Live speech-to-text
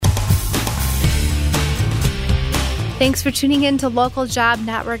Thanks for tuning in to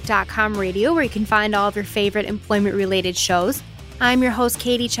localjobnetwork.com radio, where you can find all of your favorite employment-related shows. I'm your host,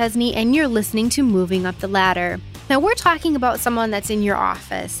 Katie Chesney, and you're listening to Moving Up the Ladder. Now, we're talking about someone that's in your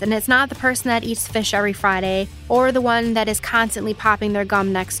office, and it's not the person that eats fish every Friday or the one that is constantly popping their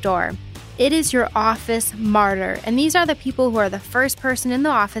gum next door. It is your office martyr, and these are the people who are the first person in the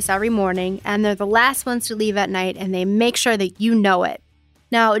office every morning, and they're the last ones to leave at night, and they make sure that you know it.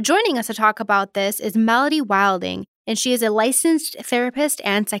 Now, joining us to talk about this is Melody Wilding, and she is a licensed therapist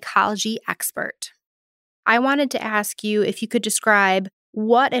and psychology expert. I wanted to ask you if you could describe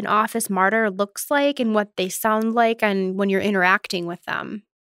what an office martyr looks like and what they sound like and when you're interacting with them.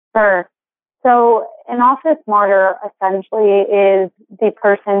 Sure. So an office martyr essentially is the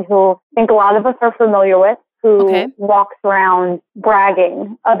person who I think a lot of us are familiar with, who walks around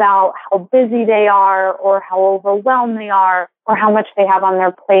bragging about how busy they are or how overwhelmed they are or how much they have on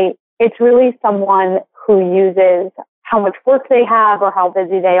their plate. It's really someone who uses how much work they have or how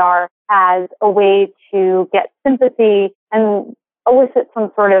busy they are as a way to get sympathy and elicit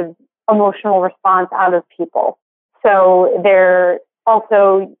some sort of emotional response out of people. So they're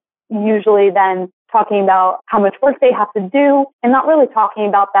also usually then talking about how much work they have to do and not really talking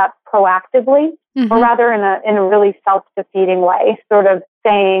about that proactively, but rather in a really self-defeating way, sort of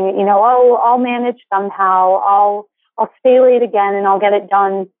saying, oh, I'll manage somehow. I'll stay late again and I'll get it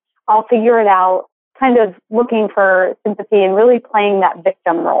done. I'll figure it out. Kind of looking for sympathy and really playing that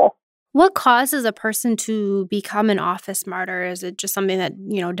victim role. What causes a person to become an office martyr? Is it just something that,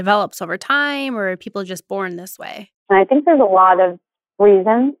 develops over time, or are people just born this way? And I think there's a lot of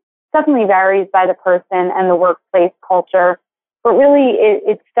reasons. Definitely varies by the person and the workplace culture. But really,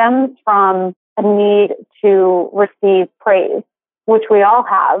 it stems from a need to receive praise, which we all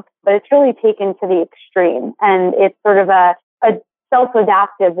have, but it's really taken to the extreme. And it's sort of a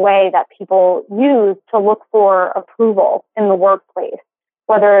self-adaptive way that people use to look for approval in the workplace,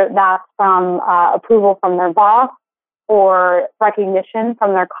 whether that's from approval from their boss or recognition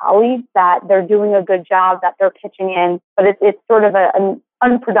from their colleagues that they're doing a good job, that they're pitching in. But it's sort of an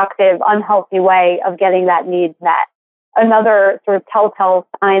unproductive, unhealthy way of getting that need met. Another sort of telltale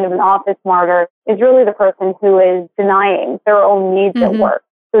sign of an office martyr is really the person who is denying their own needs at work.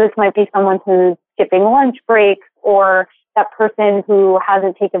 So this might be someone who's skipping lunch breaks, or that person who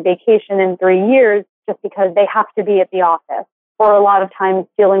hasn't taken vacation in 3 years just because they have to be at the office, or a lot of times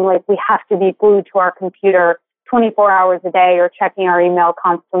feeling like we have to be glued to our computer 24 hours a day or checking our email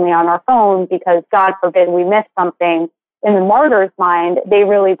constantly on our phone because, God forbid, we miss something. In the martyr's mind, they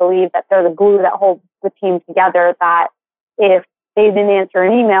really believe that they're the glue that holds the team together, that if they didn't answer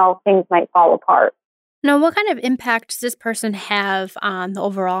an email, things might fall apart. Now, what kind of impact does this person have on the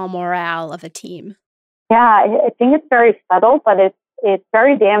overall morale of a team? Yeah, I think it's very subtle, but it's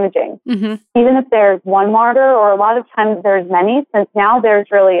very damaging. Even if there's one martyr, or a lot of times there's many, since now there's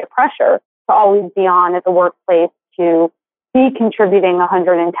really a pressure to always be on at the workplace, to be contributing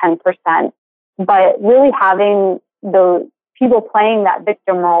 110%. But really having the people playing that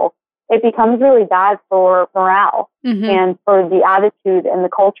victim role, it becomes really bad for morale and for the attitude and the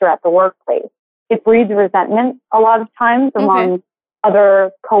culture at the workplace. It breeds resentment a lot of times among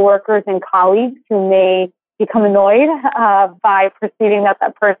other coworkers and colleagues who may become annoyed by perceiving that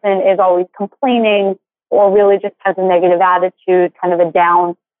that person is always complaining or really just has a negative attitude, kind of a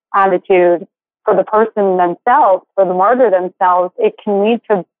down attitude. For the person themselves, for the martyr themselves, it can lead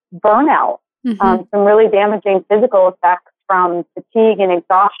to burnout, some really damaging physical effects from fatigue and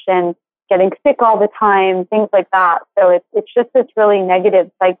exhaustion, getting sick all the time, things like that. So it's just this really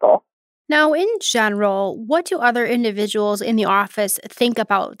negative cycle. Now, in general, what do other individuals in the office think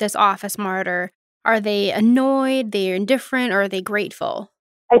about this office martyr? Are they annoyed, they're indifferent, or are they grateful?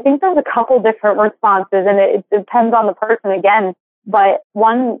 I think there's a couple different responses, and it depends on the person again. But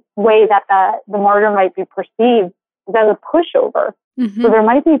one way that the martyr might be perceived is as a pushover. So there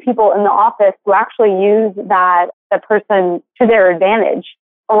might be people in the office who actually use that person to their advantage.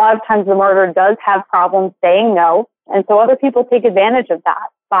 A lot of times the martyr does have problems saying no, and so other people take advantage of that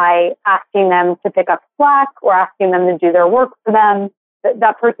by asking them to pick up slack or asking them to do their work for them.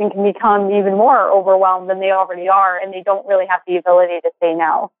 That person can become even more overwhelmed than they already are, and they don't really have the ability to say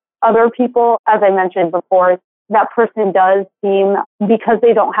no. Other people, as I mentioned before, that person does seem, because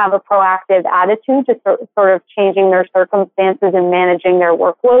they don't have a proactive attitude to sort of changing their circumstances and managing their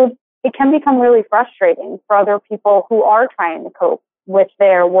workload, it can become really frustrating for other people who are trying to cope with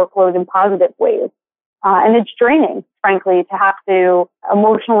their workload in positive ways. And it's draining, frankly, to have to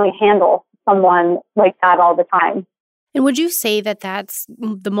emotionally handle someone like that all the time. And would you say that that's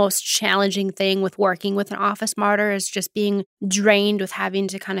the most challenging thing with working with an office martyr is just being drained with having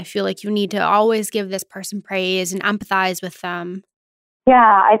to kind of feel like you need to always give this person praise and empathize with them? Yeah,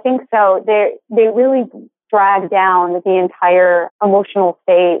 I think so. They really drag down the entire emotional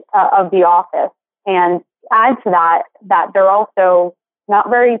state of the office, and add to that they're also not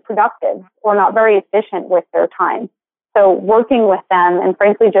very productive or not very efficient with their time. So working with them and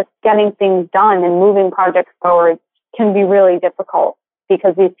frankly just getting things done and moving projects forward can be really difficult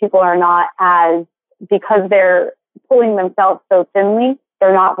because these people are not because they're pulling themselves so thinly,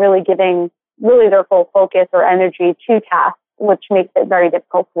 they're not really giving really their full focus or energy to tasks, which makes it very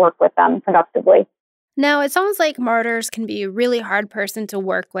difficult to work with them productively. Now, it sounds like martyrs can be a really hard person to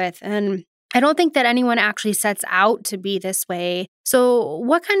work with, and I don't think that anyone actually sets out to be this way. So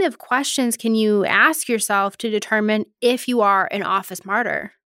what kind of questions can you ask yourself to determine if you are an office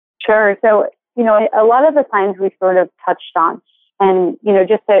martyr? Sure. So, a lot of the signs we sort of touched on. And,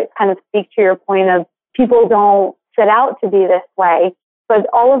 just to kind of speak to your point of people don't set out to be this way, but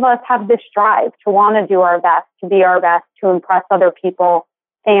all of us have this drive to want to do our best, to be our best, to impress other people.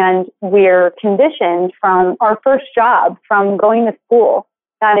 And we're conditioned from our first job, from going to school,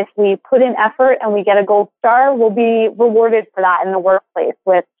 that if we put in effort and we get a gold star, we'll be rewarded for that in the workplace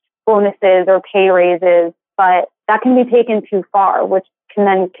with bonuses or pay raises. But that can be taken too far, which can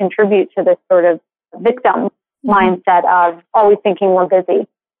then contribute to this sort of victim mindset of always thinking we're busy.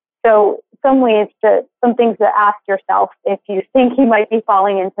 So some things to ask yourself if you think you might be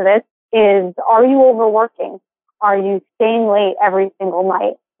falling into this is, are you overworking? Are you staying late every single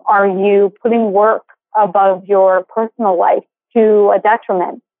night? Are you putting work above your personal life to a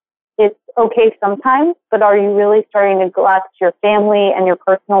detriment? It's okay sometimes, but are you really starting to neglect your family and your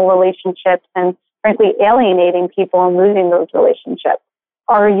personal relationships and frankly alienating people and losing those relationships?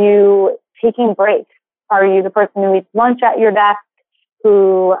 Are you taking breaks? Are you the person who eats lunch at your desk,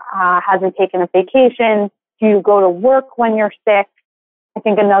 who hasn't taken a vacation? Do you go to work when you're sick? I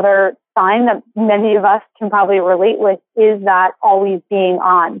think another sign that many of us can probably relate with is that always being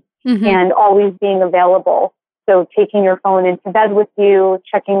on and always being available. So taking your phone into bed with you,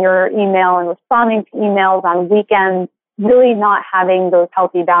 checking your email and responding to emails on weekends, really not having those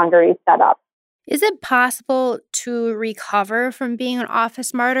healthy boundaries set up. Is it possible to recover from being an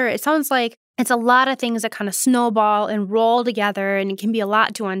office martyr? It sounds like it's a lot of things that kind of snowball and roll together, and it can be a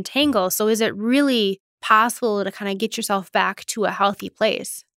lot to untangle. So is it really possible to kind of get yourself back to a healthy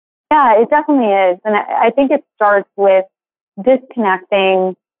place? Yeah, it definitely is. And I think it starts with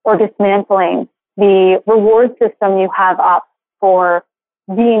disconnecting or dismantling the reward system you have up for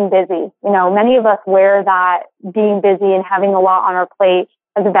being busy. Many of us wear that being busy and having a lot on our plate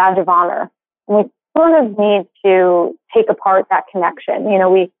as a badge of honor. And we sort of need to take apart that connection.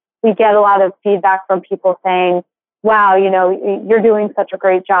 We get a lot of feedback from people saying, wow, you're doing such a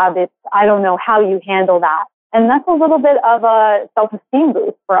great job. I don't know how you handle that. And that's a little bit of a self-esteem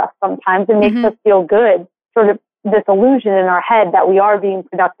boost for us sometimes. It makes us feel good, sort of this illusion in our head that we are being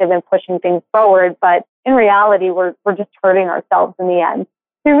productive and pushing things forward. But in reality, we're just hurting ourselves in the end.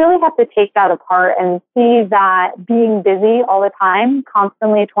 So you really have to take that apart and see that being busy all the time,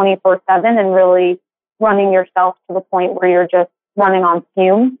 constantly 24/7, and really running yourself to the point where you're just running on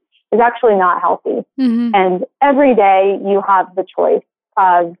fumes is actually not healthy. And every day you have the choice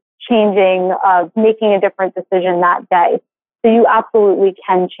of changing, of making a different decision that day. So you absolutely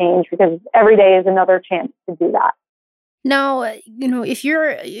can change because every day is another chance to do that. Now, if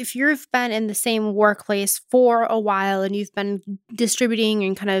you've been in the same workplace for a while and you've been distributing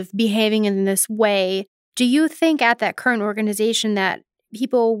and kind of behaving in this way, do you think at that current organization that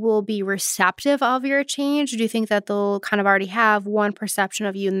people will be receptive of your change? Or do you think that they'll kind of already have one perception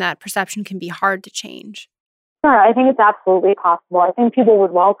of you and that perception can be hard to change? Sure, I think it's absolutely possible. I think people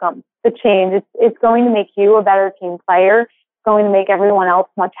would welcome the change. It's going to make you a better team player. It's going to make everyone else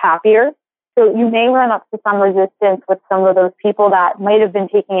much happier. So you may run up to some resistance with some of those people that might have been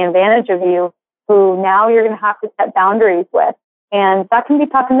taking advantage of you, who now you're going to have to set boundaries with. And that can be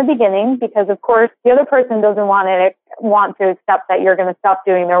tough in the beginning because, of course, the other person doesn't want to accept that you're going to stop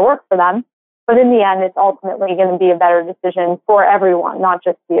doing their work for them. But in the end, it's ultimately going to be a better decision for everyone, not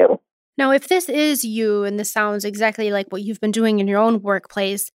just you. Now, if this is you, and this sounds exactly like what you've been doing in your own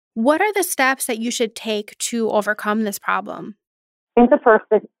workplace, what are the steps that you should take to overcome this problem? I think the first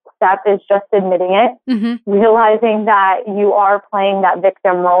step is just admitting it, realizing that you are playing that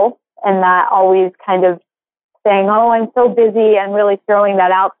victim role and that always kind of saying, oh, I'm so busy, and really throwing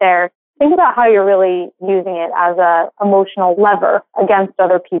that out there. Think about how you're really using it as an emotional lever against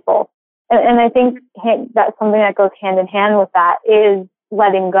other people. And I think that's something that goes hand in hand with that is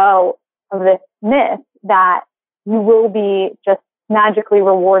letting go of this myth that you will be just magically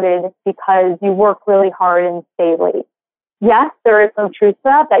rewarded because you work really hard and stay late. Yes, there is some truth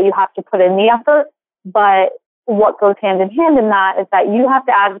to that you have to put in the effort, but what goes hand in hand in that is that you have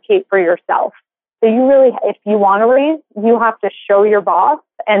to advocate for yourself. So you really, if you want a raise, you have to show your boss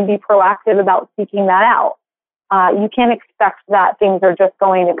and be proactive about seeking that out. You can't expect that things are just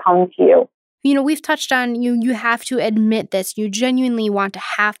going to come to you. You know, we've touched on you have to admit this. You genuinely want to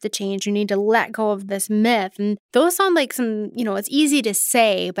have to change. You need to let go of this myth. And those sound like some, it's easy to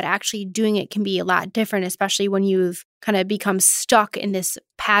say, but actually doing it can be a lot different, especially when you've kind of become stuck in this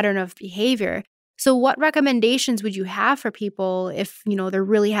pattern of behavior. So what recommendations would you have for people if, they're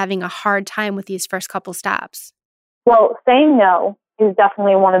really having a hard time with these first couple steps? Well, saying no is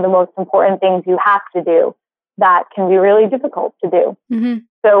definitely one of the most important things you have to do that can be really difficult to do. Mm-hmm.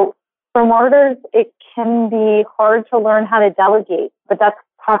 So for martyrs, it can be hard to learn how to delegate, but that's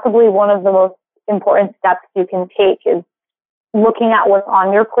possibly one of the most important steps you can take is looking at what's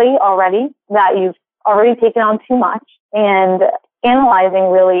on your plate already, that you've already taken on too much, and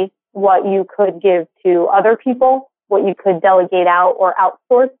analyzing really what you could give to other people, what you could delegate out or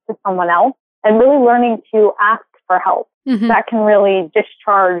outsource to someone else, and really learning to ask for help. Mm-hmm. That can really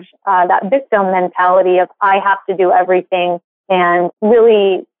discharge that victim mentality of I have to do everything, and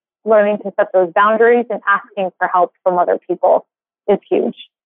really learning to set those boundaries and asking for help from other people is huge.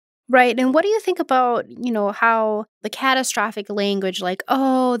 Right. And what do you think about, how the catastrophic language like,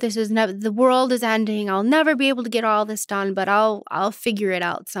 oh, this is never, the world is ending. I'll never be able to get all this done, but I'll figure it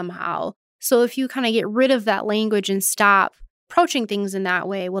out somehow. So if you kind of get rid of that language and stop approaching things in that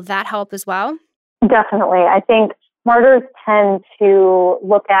way, will that help as well? Definitely. I think martyrs tend to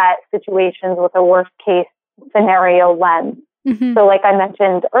look at situations with a worst case scenario lens. Mm-hmm. So like I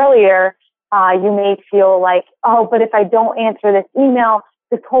mentioned earlier, you may feel like, oh, but if I don't answer this email,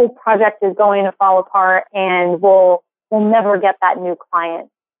 this whole project is going to fall apart and we'll never get that new client.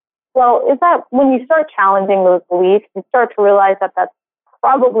 Well, is that when you start challenging those beliefs, you start to realize that that's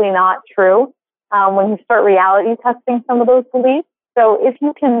probably not true when you start reality testing some of those beliefs. So if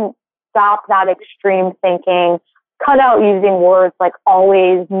you can stop that extreme thinking, cut out using words like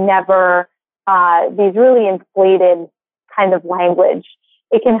always, never, these really inflated kind of language,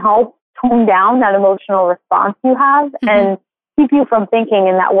 it can help tone down that emotional response you have and keep you from thinking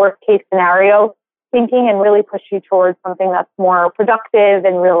in that worst case scenario thinking and really push you towards something that's more productive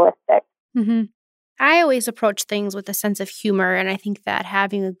and realistic. Mm-hmm. I always approach things with a sense of humor, and I think that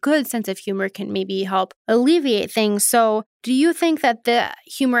having a good sense of humor can maybe help alleviate things. So do you think that the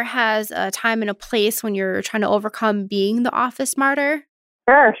humor has a time and a place when you're trying to overcome being the office martyr?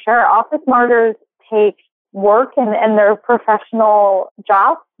 Sure. Office martyrs take work and their professional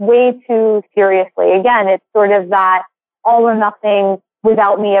job way too seriously. Again, it's sort of that all or nothing,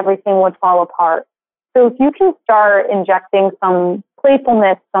 without me, everything would fall apart. So if you can start injecting some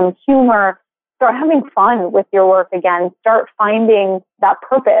playfulness, some humor, start having fun with your work again, start finding that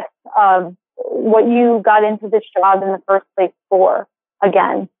purpose of what you got into this job in the first place for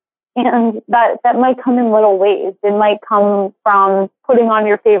again. And that might come in little ways. It might come from putting on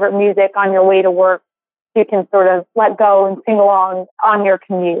your favorite music on your way to work. You can sort of let go and sing along on your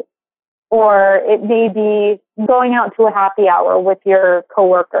commute. Or it may be going out to a happy hour with your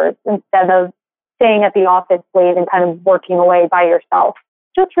coworkers instead of staying at the office late and kind of working away by yourself.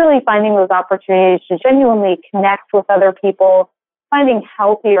 Just really finding those opportunities to genuinely connect with other people, finding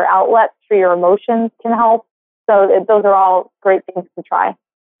healthier outlets for your emotions can help. So those are all great things to try.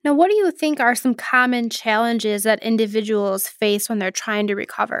 Now, what do you think are some common challenges that individuals face when they're trying to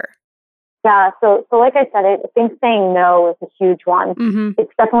recover? Yeah, so like I said, I think saying no is a huge one. Mm-hmm.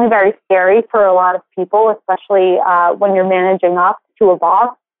 It's definitely very scary for a lot of people, especially when you're managing up to a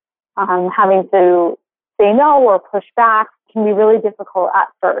boss. Having to say no or push back can be really difficult at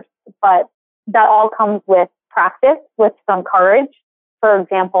first, but that all comes with practice, with some courage. For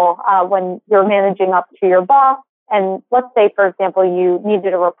example, when you're managing up to your boss, and let's say, for example, you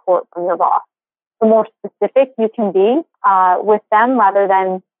needed a report from your boss, the more specific you can be with them rather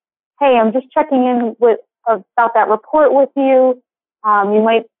than, hey, I'm just checking in about that report with you. You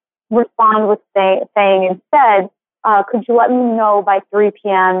might respond with saying instead, could you let me know by 3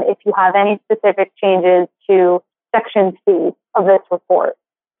 p.m. if you have any specific changes to Section C of this report?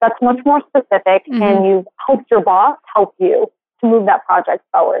 That's much more specific, and you've helped your boss help you to move that project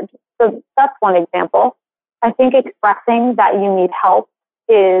forward. So that's one example. I think expressing that you need help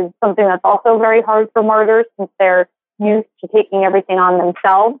is something that's also very hard for martyrs since they're used to taking everything on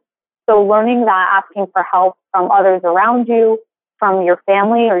themselves. So learning that asking for help from others around you, from your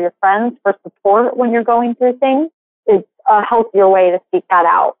family or your friends for support when you're going through things is a healthier way to seek that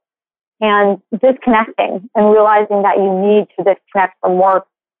out. and disconnecting and realizing that you need to disconnect from work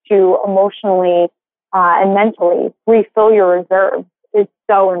to emotionally and mentally refill your reserves is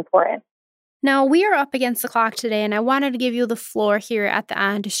so important. Now, we are up against the clock today, and I wanted to give you the floor here at the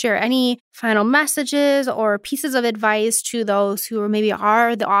end to share any final messages or pieces of advice to those who maybe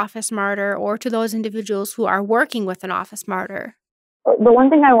are the office martyr or to those individuals who are working with an office martyr. The one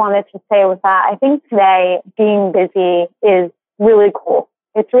thing I wanted to say was that I think today being busy is really cool.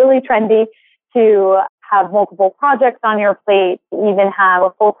 It's really trendy to have multiple projects on your plate, even have a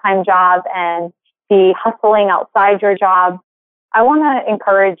full-time job and be hustling outside your job. I want to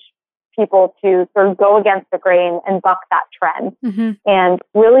encourage people to sort of go against the grain and buck that trend and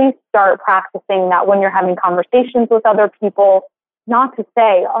really start practicing that when you're having conversations with other people, not to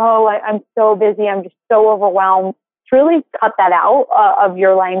say, oh, I'm so busy, I'm just so overwhelmed. To really cut that out of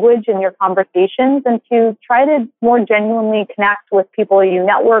your language and your conversations and to try to more genuinely connect with people you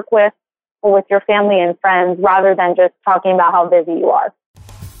network with or with your family and friends rather than just talking about how busy you are.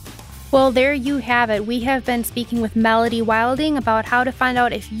 Well, there you have it. We have been speaking with Melody Wilding about how to find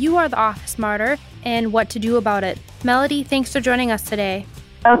out if you are the office martyr and what to do about it. Melody, thanks for joining us today.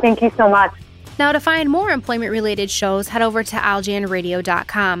 Oh, thank you so much. Now, to find more employment-related shows, head over to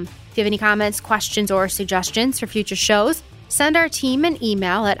aljanradio.com. If you have any comments, questions, or suggestions for future shows, send our team an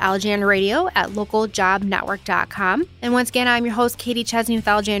email at aljanradio@localjobnetwork.com. And once again, I'm your host, Katie Chesney with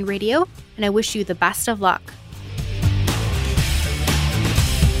Aljan Radio, and I wish you the best of luck.